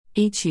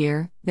Each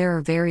year, there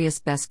are various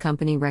best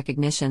company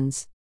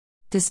recognitions.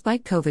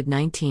 Despite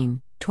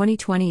COVID-19,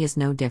 2020 is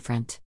no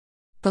different.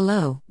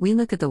 Below, we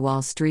look at the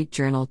Wall Street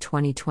Journal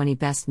 2020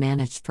 Best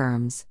Managed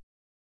Firms.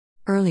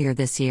 Earlier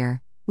this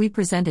year, we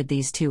presented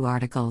these two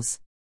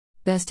articles: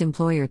 Best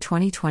Employer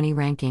 2020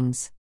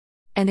 Rankings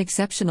and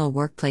Exceptional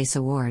Workplace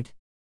Award.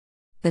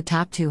 The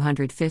Top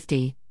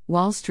 250,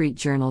 Wall Street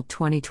Journal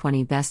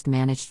 2020 Best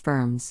Managed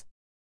Firms.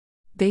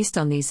 Based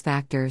on these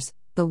factors,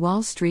 the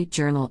Wall Street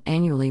Journal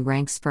annually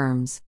ranks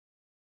firms.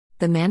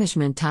 The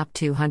Management Top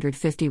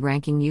 250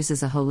 ranking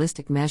uses a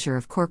holistic measure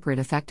of corporate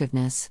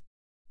effectiveness.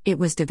 It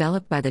was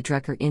developed by the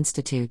Drucker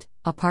Institute,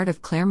 a part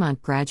of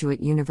Claremont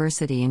Graduate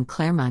University in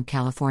Claremont,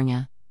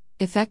 California.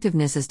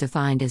 Effectiveness is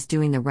defined as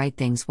doing the right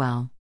things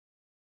well.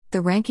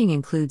 The ranking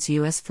includes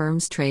U.S.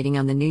 firms trading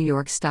on the New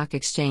York Stock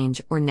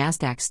Exchange or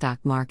NASDAQ stock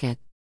market,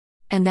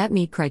 and that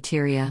meet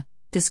criteria,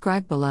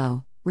 described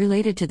below,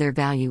 related to their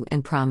value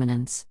and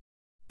prominence.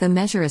 The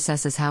measure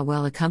assesses how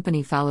well a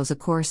company follows a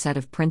core set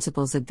of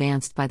principles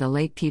advanced by the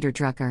late Peter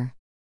Drucker.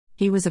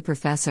 He was a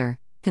professor,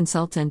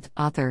 consultant,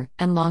 author,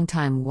 and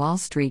longtime Wall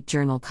Street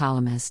Journal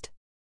columnist.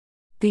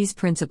 These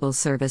principles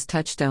serve as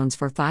touchstones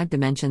for 5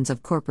 dimensions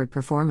of corporate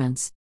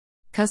performance: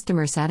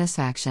 customer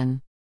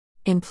satisfaction,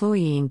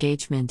 employee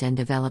engagement and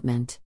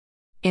development,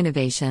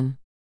 innovation,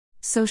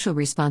 social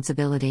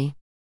responsibility,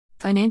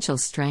 financial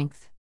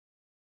strength.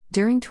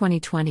 During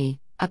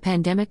 2020, a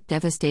pandemic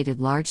devastated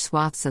large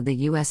swaths of the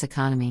U.S.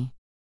 economy,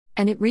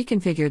 and it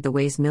reconfigured the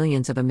ways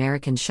millions of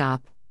Americans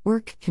shop,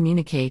 work,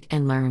 communicate,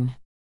 and learn.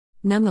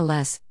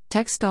 Nonetheless,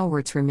 tech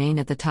stalwarts remain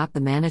at the top. The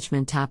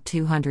Management Top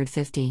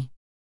 250.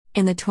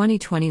 In the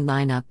 2020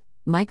 lineup,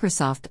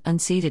 Microsoft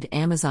unseated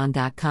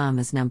Amazon.com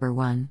as number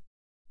 1.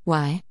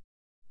 Why?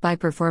 By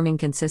performing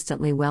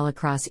consistently well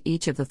across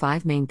each of the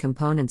 5 main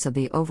components of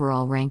the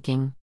overall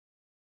ranking.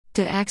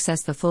 To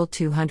access the full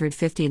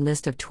 250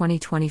 list of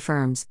 2020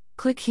 firms,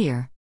 click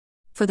here.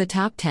 For the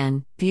top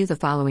 10, view the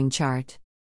following chart.